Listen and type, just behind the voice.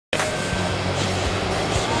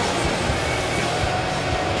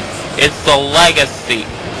It's the Legacy.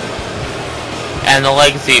 And the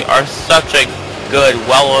Legacy are such a good,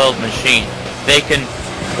 well-oiled machine. They can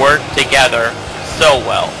work together so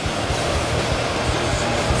well.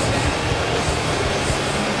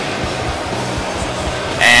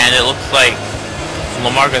 And it looks like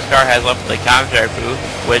Lemarcus Carter has left the commentary booth,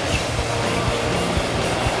 which...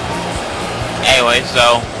 Anyway,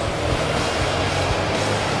 so...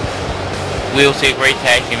 we will see a great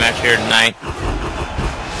tag team match here tonight.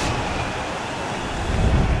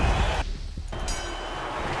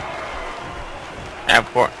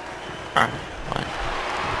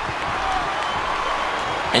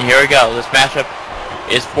 And here we go. This matchup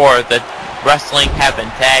is for the Wrestling Heaven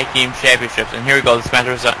Tag Team Championships. And here we go. This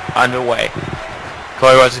matchup is underway.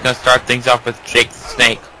 Cody Rhodes is going to start things off with Jake the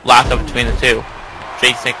Snake. Lock up between the two.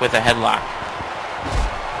 Jake the Snake with a headlock.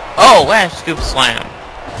 Oh, and scoop slam.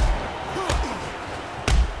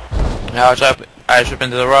 Now I trip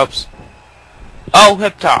into the ropes. Oh,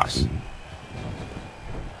 hip toss.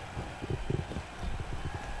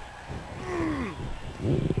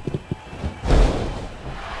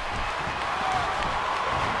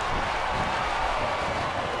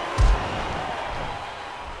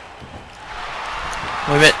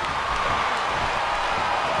 Wait a minute.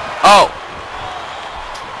 Oh!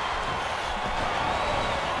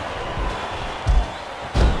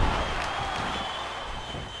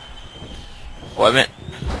 Wait a minute.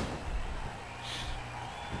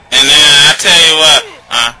 And I tell you what,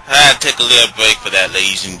 I had to take a little break for that,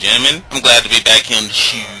 ladies and gentlemen. I'm glad to be back here on the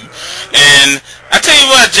shoe. And I tell you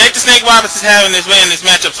what, Jake the Snake Roberts is having his way in this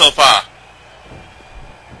matchup so far.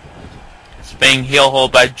 It's being heel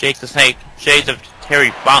hold by Jake the Snake. Shades of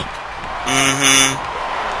Terry Funk.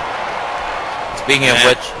 Speaking of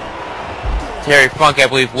which, Terry Funk, I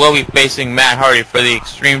believe, will be facing Matt Hardy for the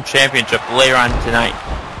Extreme Championship later on tonight.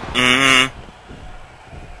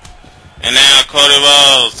 And now Cody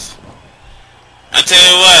Rhodes. I tell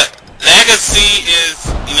you what, Legacy is,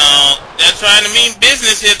 you know, they're trying to mean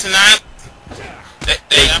business here tonight.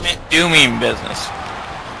 They do mean business.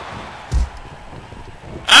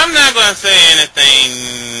 I'm not going to say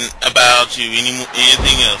anything about you,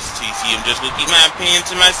 anything else, TC. I'm just going to keep my opinion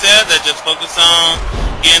to myself. Let's just focus on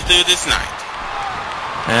getting through this night.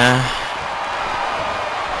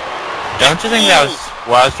 Don't you think that was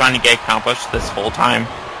what I was trying to get accomplished this whole time?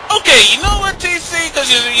 Okay, you know what, TC? Because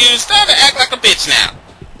you starting to act like a bitch now.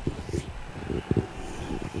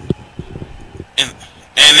 And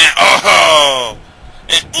then, oh!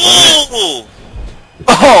 And, ooh!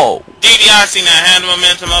 Oh! DiBiase now had the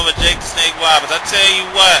momentum over Jake the Snake Roberts. I tell you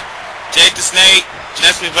what, Jake the Snake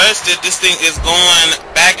just reversed it. This thing is going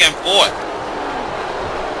back and forth.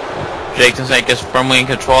 Jake the Snake is firmly in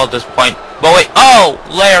control at this point. But wait, oh!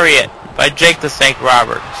 Lariat by Jake the Snake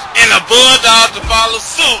Roberts. And a Bulldog to follow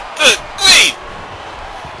suit. Good grief!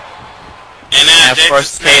 And now of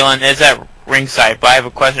course, Kaylin is at ringside, but I have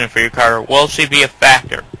a question for you, Carter. Will she be a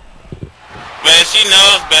factor? Well, she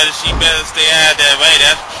knows better. She better stay out of that way,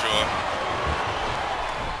 that's for sure.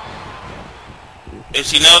 If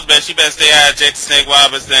she knows better, she better stay out of Jake the Snake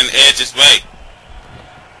Roberts than Edge's way.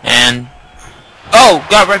 And... oh!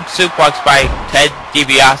 Got wrecked suplex by Ted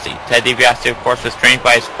DiBiase. Ted DiBiase, of course, was trained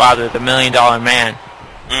by his father, the $1 Million Man.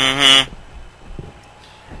 And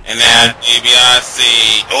now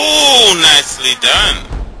DiBiase... ooh! Nicely done.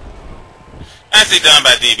 Nicely done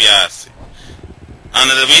by DiBiase.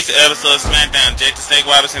 Under the recent episode of SmackDown, Jake the Snake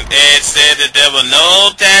Roberts and Edge said that there were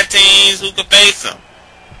no tag teams who could face him.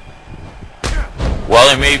 Well,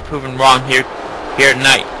 they may be proven wrong here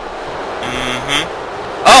tonight.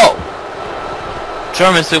 Oh!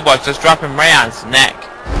 German suplex just dropping right on his neck.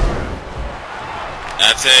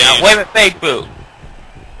 I tell you. Now, wait a minute, fake boot.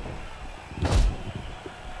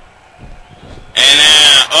 And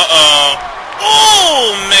now,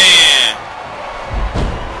 oh man!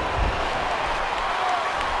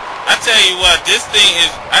 I tell you what, this thing is,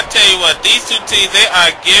 I tell you what, these two teams, they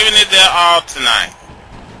are giving it their all tonight.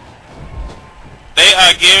 They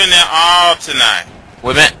are giving their all tonight.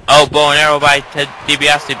 Wait a minute, oh, bow and arrow by Ted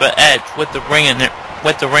DiBiase, but Edge, with the ring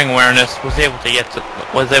awareness, was able to get to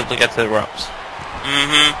the ropes.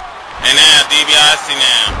 And now, DiBiase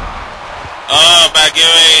now. Oh, about to get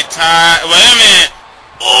ready to tie, wait a minute.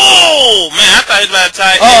 Oh, man, I thought he was about to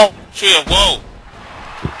tie. Oh! Trish, whoa.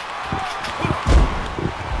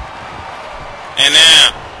 And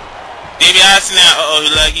now, DiBiase now,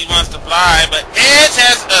 like he wants to fly, but Edge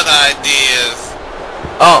has other ideas.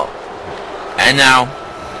 Oh. And now,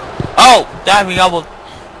 oh, diving elbow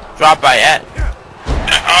drop by Edge.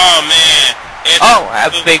 Oh, man. Edge oh,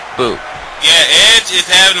 a big boot. Yeah, Edge is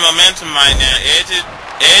having momentum right now. Edge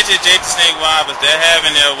and Jake the Snake Roberts, they're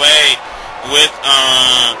having their way with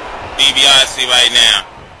DiBiase right now.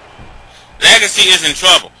 Legacy is in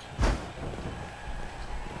trouble.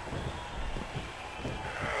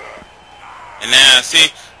 And now, see,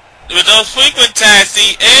 with those frequent tags,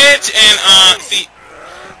 see, Edge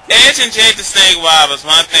and Jake the Snake Roberts,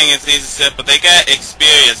 one thing is easy to say, but they got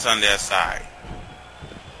experience on their side.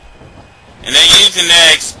 And they're using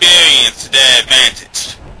their experience to their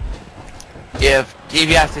advantage. If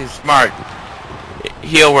DiBiase is smart,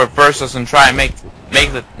 he'll reverse this and try and make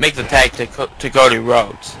the tag to Cody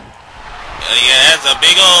Rhodes. Yeah, that's a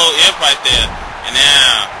big old if right there. And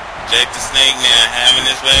now, Jake the Snake now having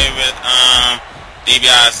his way with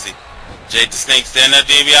DiBiase. Jake the Snake standing up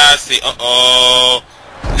DiBiase. Uh-oh.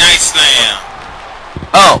 Nice slam.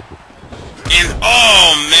 Oh. And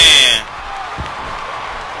oh man.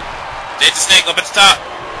 Jake the Snake up at the top.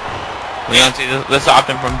 We don't see this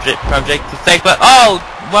often from Jake the Snake, but oh,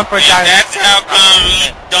 one for a and that's how come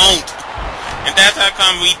we don't. And that's how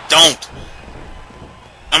come we don't.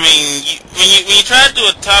 I mean, when you try to do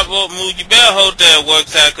a top rope move, you better hope that it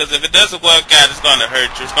works out, because if it doesn't work out, it's going to hurt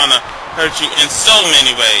you. It's going to hurt you in so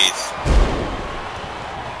many ways.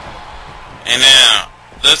 And now,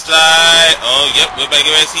 the slide. Oh, yep, we're back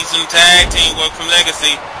ready to see some tag team work from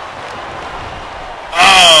Legacy.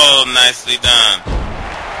 Oh, nicely done.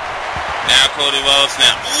 Now Cody Rhodes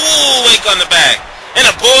now. Ooh, wake on the back. And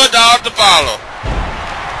a bulldog to follow.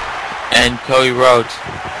 And Cody Rhodes.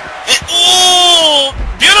 And, ooh,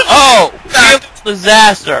 beautiful. Oh, beautiful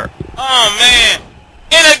disaster. Oh, man.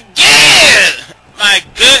 And again. My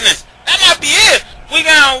goodness. That might be it. We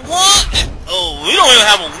got one. Oh, we don't even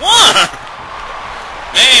have a one.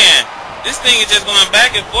 Man, this thing is just going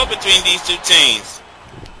back and forth between these two teams.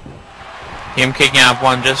 Him kicking out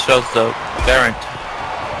one just shows the variant.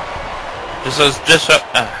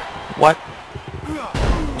 What?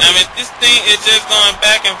 I mean, this thing is just going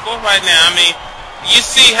back and forth right now. I mean, you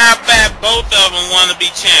see how bad both of them want to be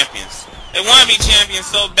champions. They want to be champions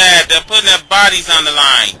so bad, they're putting their bodies on the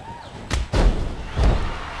line.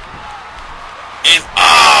 And,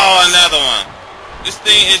 oh, another one. This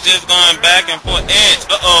thing is just going back and forth. Edge,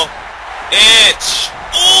 uh-oh. Edge.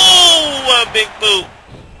 Ooh, what a big boot.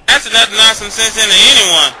 That's enough to knock some sense into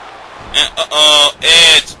anyone. And, uh-oh,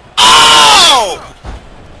 Edge. Oh!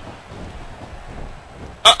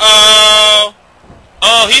 Uh-oh.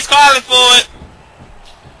 Oh, he's calling for it.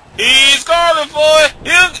 He's calling for it.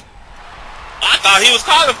 I thought he was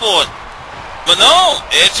calling for it. But no,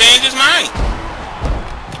 Edge changed his mind.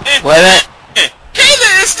 And, wait a minute.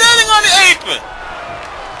 Kayla is standing on the apron.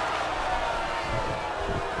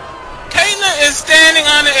 Kayla is standing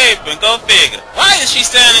on the apron. Go figure. Why is she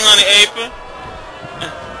standing on the apron?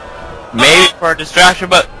 Maybe for a distraction,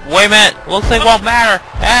 but wait a minute. Looks like it won't matter.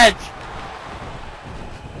 Edge.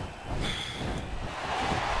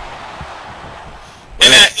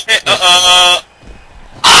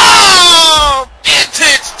 Oh!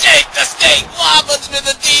 Vintage Jake the Snake Roberts with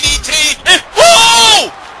a DDT.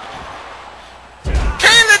 Whoa!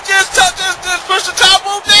 Kayla just pushed the top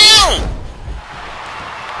rope down.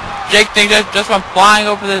 Jake thinks that just went flying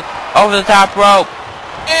over the top rope.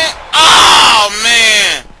 And, oh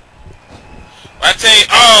man! I tell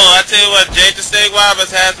you what, Jake the Snake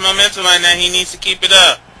Roberts has momentum right now. He needs to keep it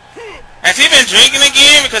up. Has he been drinking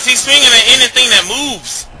again? Because he's swinging at anything that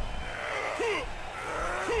moves.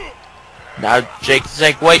 Now Jake the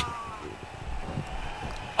Snake, wait.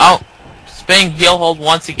 Oh, spinning heel hold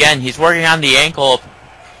once again. He's working on the ankle of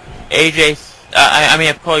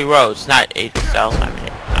of Cody Rhodes, not AJ Styles. I'm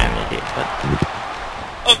an idiot, but...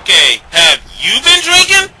 Okay, have you been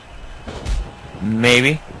drinking?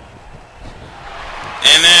 Maybe.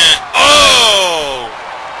 And then, oh!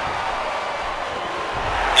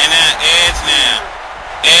 And then Edge now.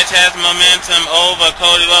 Edge has momentum over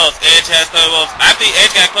Cody Rhodes. Edge has Cody Rhodes. I think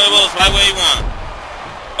Edge got Cody Rhodes right where he wanted.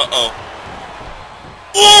 Uh-oh.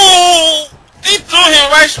 Ooh! He threw him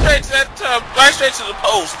right straight to the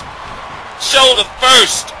post. Shoulder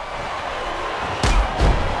first.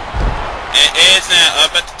 And Edge now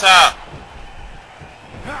up at the top.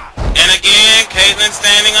 And again, Caitlyn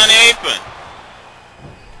standing on the apron.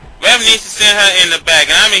 Rev needs to send her in the back.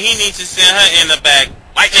 And I mean, he needs to send her in the back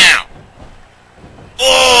right now.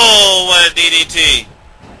 Oh, what a DDT.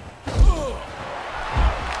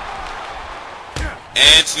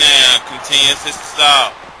 Edge now continues his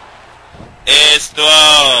stop. Edge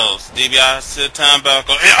throws. DiBiase to the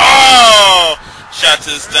turnbuckle. And oh! Shot to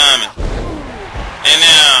the stomach. And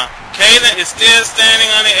now, Kayla is still standing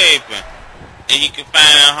on the apron. And you can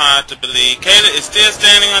find it hard to believe. Kayla is still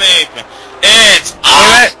standing on the apron. Edge.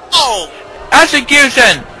 Oh!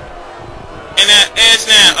 Execution! And that Edge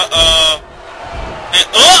now. And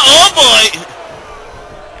oh boy!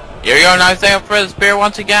 Here you go, now stay up for the spear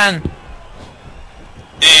once again.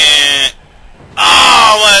 And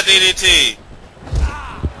what a DDT!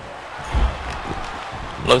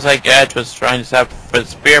 Looks like Edge was trying to set up for the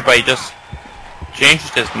spear, but he just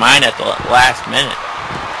changed his mind at the last minute.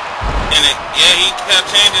 And yeah, he kept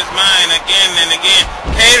changing his mind again and again.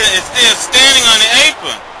 Kayla is still standing on the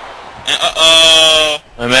apron.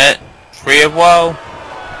 And Wait a minute. Tree of Woe.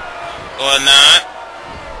 Or not.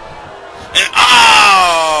 And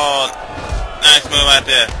nice move right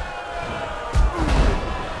there.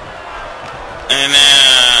 And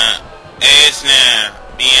Edge now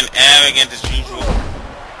being arrogant as usual.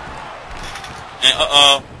 And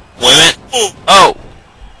wait a minute.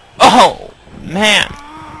 Oh man.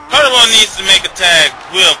 Carnival needs to make a tag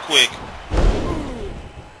real quick.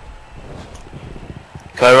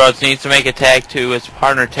 Cody Rhodes needs to make a tag to his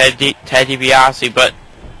partner Ted DiBiase, but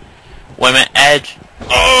wait a minute, Edge.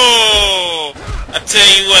 Oh, I tell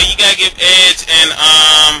you what, you gotta give Edge and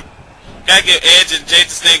Jake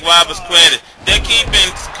the Snake Roberts credit. They're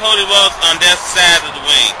keeping Cody Rhodes on their side of the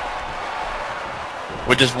ring,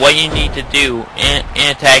 which is what you need to do in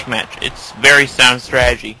a tag match. It's very sound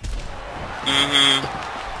strategy.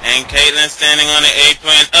 And Caitlyn standing on the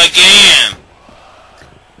apron again.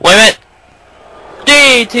 Wait a minute.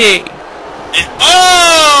 DT. And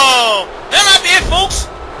that might be it, folks.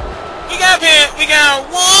 We got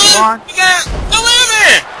one. We got. No, wait a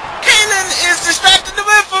minute. Caitlyn is distracting the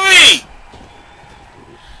referee.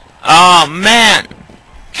 Oh man.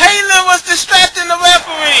 Caitlyn was distracting the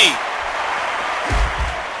referee.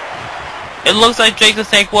 It looks like Jake the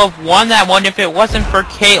Snake would have won that one if it wasn't for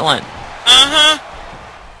Caitlyn.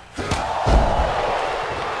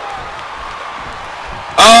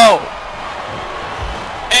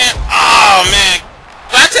 And man,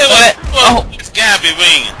 I tell you what, it's gotta be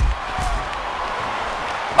ringing.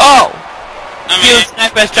 He was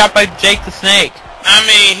snap shot by Jake the Snake.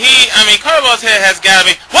 Carnival's head has gotta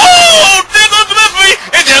be. Whoa! There goes the referee,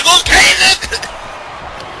 and there goes Caitlyn.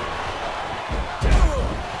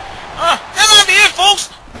 That might be it, folks.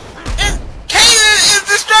 And Caitlyn is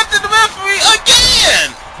distracting the referee again.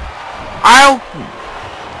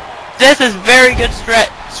 This is very good stretch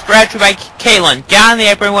by Caitlyn. Get on the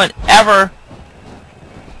apron whenever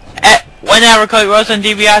Cody Rhodes and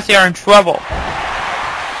DiBiase are in trouble.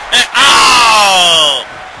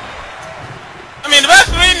 And the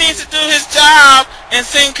referee needs to do his job and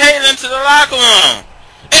send Caitlyn to the locker room.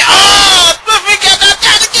 And the referee got knocked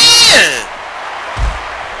out again.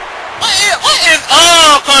 What is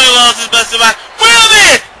Cody Rhodes' best about?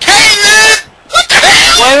 Really? Caitlyn? What the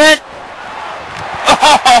hell? Wait a minute.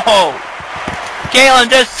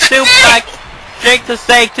 Caitlyn just suplex Jake the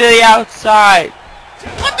Snake to the outside.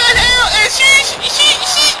 What the hell? And she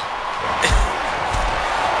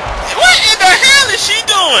what in the hell is she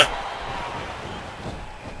doing?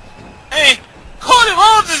 Hey, Cody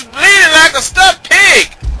Rhodes is bleeding like a stuffed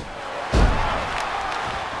pig.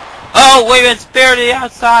 Oh, wait a minute, spear to the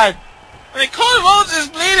outside. Cody Rhodes is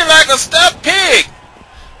bleeding like a stuffed pig.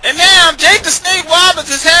 And now Jake the Snake Roberts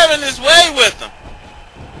is having his way with him.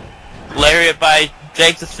 Lariat by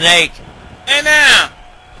Jake the Snake. And now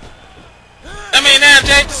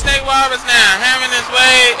Jake the Snake Roberts now having his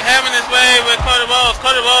way with Cody Rhodes.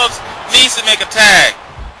 Cody Rhodes needs to make a tag.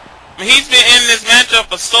 He's been in this matchup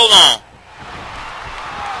for so long.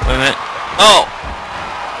 Wait a minute.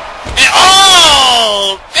 And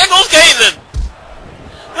there goes Caitlyn.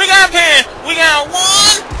 We got a pin. We got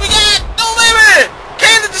one. Wait a minute.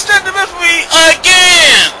 Caitlyn distracted the referee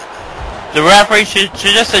again. The referee should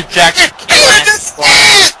just eject Caitlyn just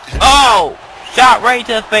said. Shot right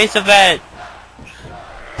to the face of Edge.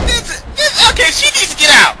 Okay, she needs to get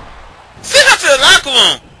out. Send her to the locker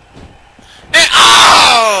room. And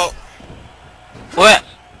what?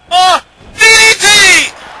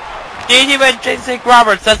 DDT! DDT by Jake the Snake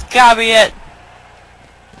Roberts. That's gotta be it.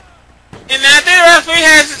 And now the referee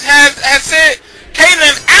has said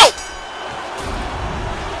Caitlyn out.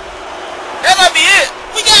 That might be it.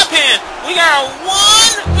 We got a pin. We got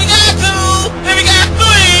one. We got two. And we got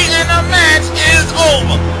three. And the match is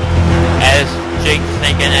over. As Jake the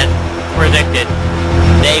Snake and Edge predicted,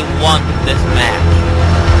 they won this match.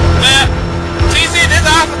 Now, TC, this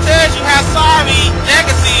also tells you how sorry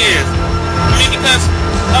Legacy is. Because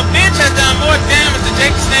a bitch has done more damage to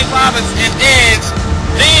Jake the Snake Roberts and Edge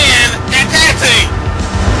than that tag team.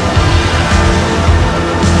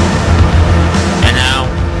 And now,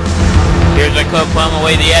 here's a clip from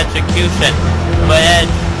away the execution. But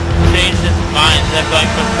Edge changed his mind instead of going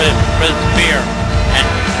for the spear. And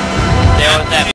there was that